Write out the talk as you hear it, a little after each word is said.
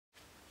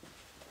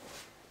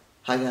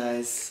Hi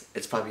guys,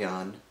 it's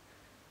Fabian.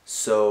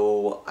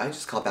 So I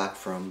just got back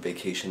from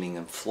vacationing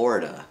in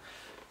Florida.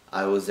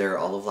 I was there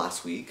all of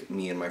last week.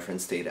 Me and my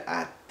friend stayed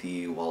at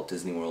the Walt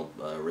Disney World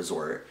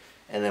resort,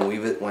 and then we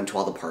went to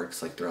all the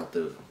parks like throughout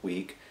the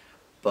week.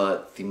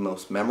 But the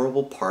most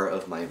memorable part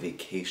of my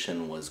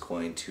vacation was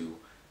going to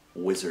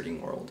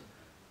Wizarding World.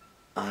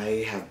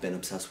 I have been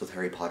obsessed with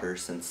Harry Potter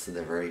since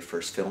the very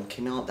first film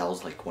came out. That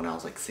was like when I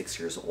was like 6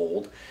 years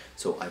old.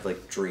 So I've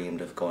like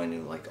dreamed of going to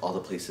like all the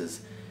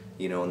places,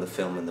 in the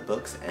film and the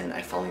books, and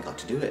I finally got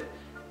to do it.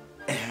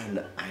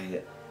 And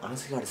I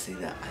honestly gotta say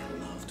that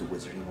I loved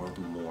Wizarding World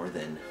more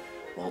than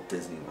Walt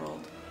Disney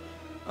World.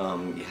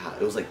 Yeah,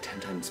 it was like 10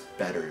 times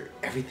better.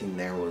 Everything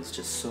there was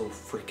just so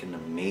freaking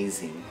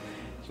amazing.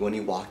 When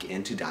you walk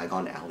into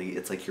Diagon Alley,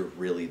 it's like you're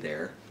really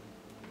there.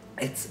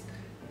 I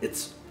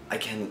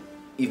can't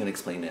even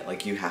explain it.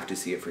 Like, you have to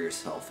see it for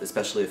yourself,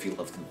 especially if you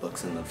love the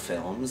books and the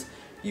films.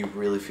 You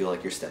really feel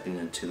like you're stepping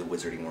into the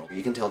Wizarding World.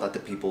 You can tell that the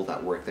people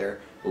that work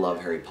there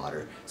love Harry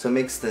Potter. So it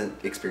makes the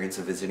experience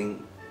of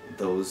visiting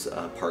those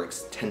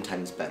parks 10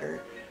 times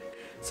better.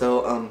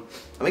 So I'm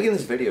making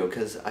this video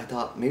because I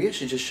thought maybe I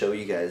should just show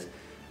you guys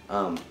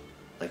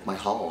like my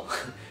haul.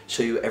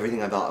 Show you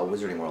everything I bought at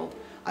Wizarding World.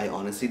 I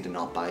honestly did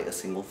not buy a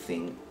single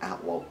thing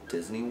at Walt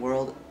Disney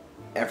World.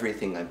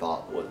 Everything I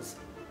bought was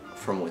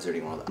from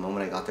Wizarding World. The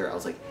moment I got there, I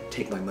was like,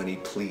 take my money,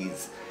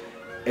 please.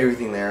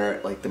 Everything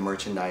there, like the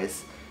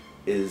merchandise,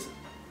 is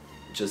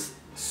just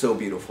so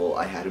beautiful.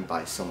 I had to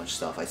buy so much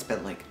stuff. I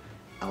spent like,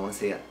 I want to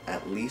say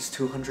at least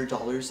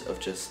 $200 of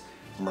just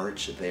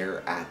merch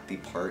there at the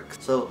park.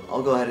 So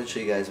I'll go ahead and show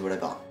you guys what I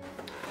bought.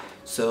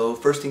 So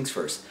first things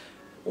first,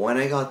 when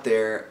I got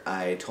there,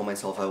 I told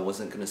myself I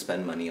wasn't going to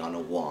spend money on a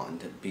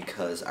wand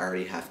because I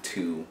already have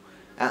two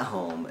at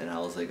home, and I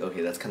was like,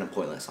 okay, that's kind of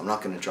pointless. I'm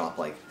not going to drop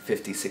like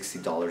 $50,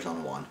 $60 on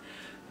a wand.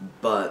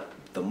 But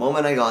the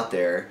moment I got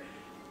there,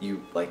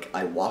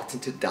 I walked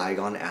into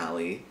Diagon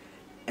Alley,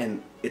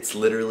 and it's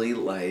literally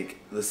like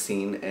the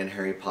scene in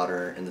Harry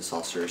Potter and the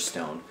Sorcerer's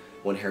Stone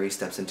when Harry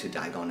steps into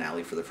Diagon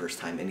Alley for the first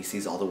time and he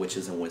sees all the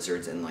witches and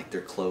wizards and like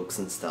their cloaks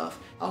and stuff.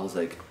 I was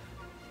like,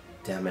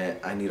 damn it,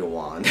 I need a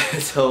wand.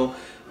 So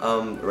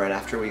right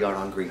after we got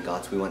on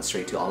Gringotts, we went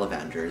straight to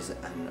Ollivander's,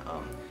 and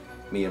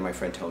me and my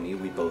friend Tony,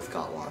 we both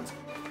got wands.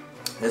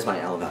 This is my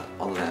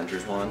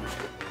Ollivander's wand.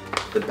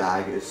 The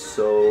bag is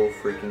so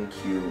freaking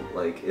cute.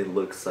 Like, it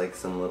looks like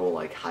some little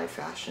like high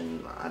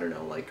fashion, I don't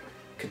know, like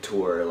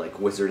couture, like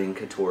wizarding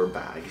couture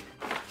bag.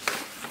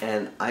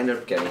 And I ended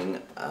up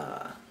getting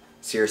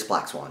Sirius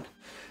Black's wand.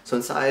 So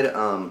inside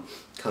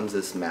comes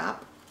this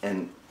map,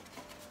 and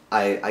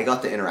I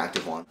got the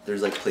interactive one.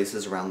 There's like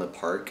places around the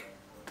park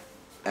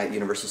at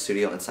Universal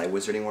Studio inside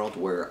Wizarding World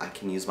where I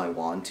can use my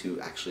wand to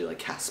actually like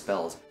cast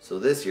spells. So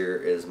this here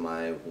is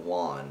my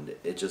wand.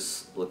 It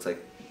just looks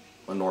like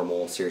a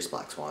normal Sirius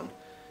Black's wand.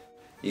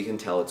 You can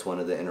tell it's one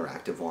of the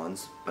interactive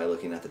wands by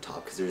looking at the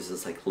top because there's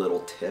this like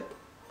little tip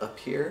up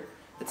here.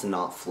 It's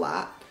not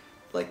flat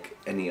like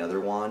any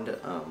other wand.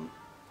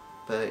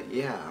 But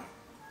yeah,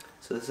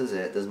 so this is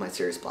it. This is my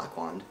Sirius Black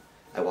wand.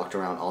 I walked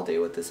around all day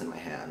with this in my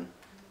hand.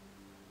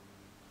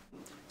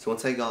 So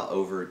once I got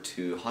over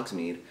to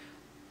Hogsmeade,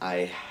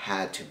 I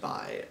had to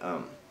buy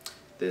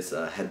this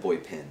head boy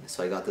pin.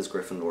 So I got this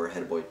Gryffindor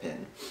head boy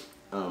pin.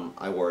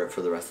 I wore it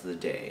for the rest of the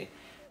day.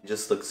 It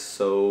just looks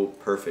so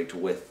perfect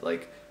with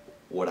like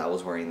what I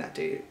was wearing that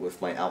day with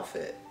my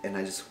outfit, and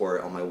I just wore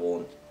it on my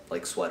woolen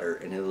like sweater,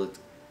 and it looked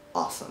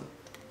awesome.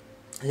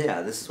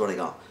 Yeah, this is what I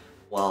got.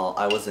 While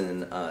I was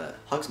in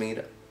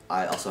Hogsmeade,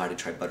 I also had to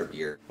try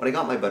butterbeer. When I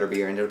got my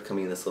butterbeer, it ended up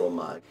coming in this little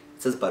mug.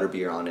 It says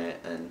butterbeer on it,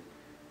 and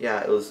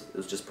yeah, it was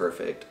just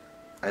perfect.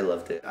 I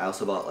loved it. I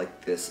also bought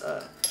like this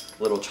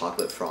little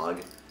chocolate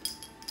frog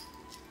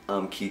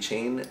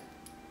keychain.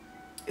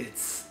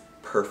 It's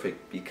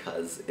perfect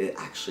because it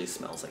actually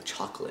smells like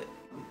chocolate.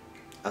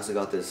 I also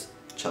got this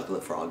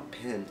chocolate frog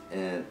pin,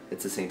 and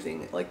it's the same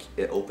thing. Like,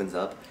 it opens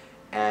up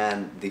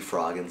and the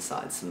frog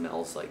inside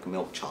smells like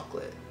milk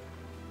chocolate.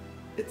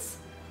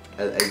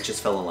 I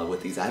just fell in love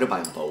with these. I had to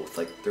buy them both.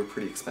 Like, they're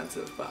pretty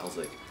expensive, but I was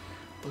like,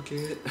 book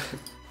it.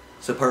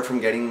 So apart from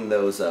getting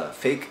those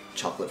fake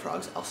chocolate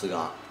frogs, I also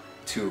got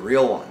two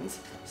real ones.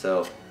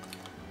 So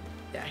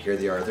yeah, here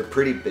they are. They're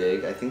pretty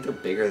big. I think they're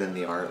bigger than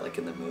they are like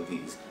in the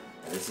movies.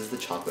 This is the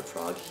chocolate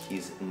frog.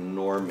 He's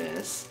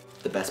enormous.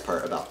 The best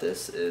part about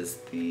this is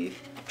the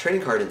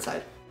trading card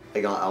inside.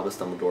 I got Albus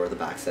Dumbledore. The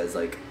back says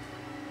like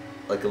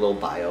a little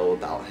bio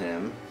about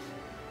him.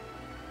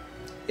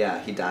 Yeah,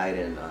 he died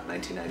in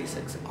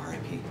 1996,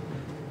 R.I.P.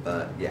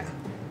 But yeah,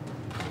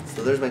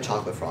 so there's my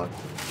chocolate frog.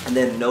 And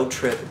then no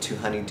trip to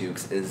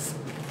Honeydukes is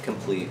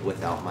complete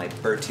without my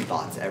Bertie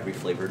Bott's every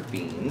flavored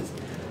beans.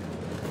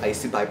 I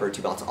used to buy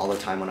Bertie Bott's all the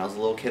time when I was a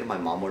little kid. My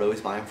mom would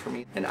always buy them for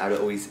me, and I would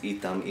always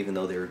eat them even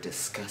though they were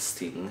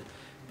disgusting.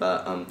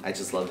 But I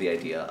just love the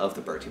idea of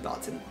the Bertie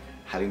Bott's and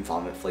having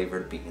vomit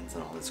flavored beans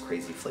and all this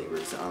crazy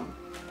flavors.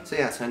 So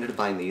yeah, so I ended up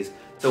buying these.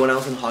 So when I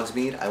was in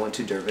Hogsmeade, I went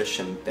to Dervish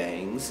and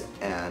Bangs,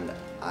 and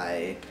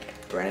I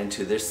ran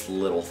into this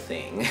little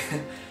thing.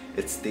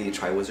 It's the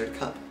Triwizard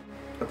Cup.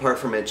 Apart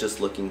from it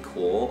just looking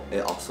cool, it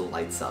also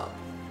lights up.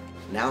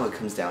 Now it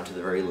comes down to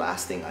the very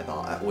last thing I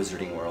bought at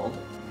Wizarding World.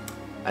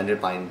 I ended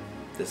up buying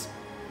this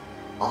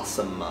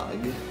awesome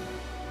mug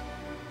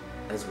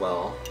as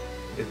well.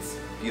 It's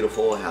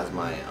beautiful. It has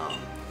my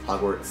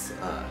Hogwarts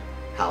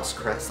house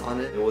crest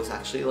on it. It was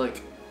actually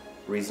like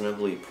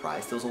reasonably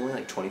priced. It was only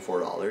like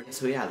 $24.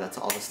 So yeah, that's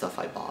all the stuff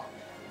I bought.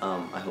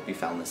 I hope you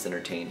found this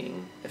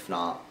entertaining. If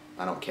not,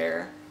 I don't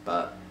care.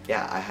 But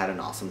yeah, I had an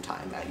awesome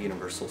time at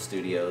Universal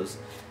Studios.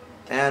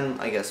 And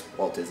I guess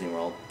Walt Disney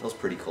World. It was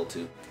pretty cool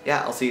too.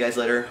 Yeah, I'll see you guys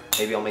later.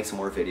 Maybe I'll make some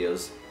more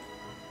videos.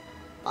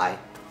 Bye.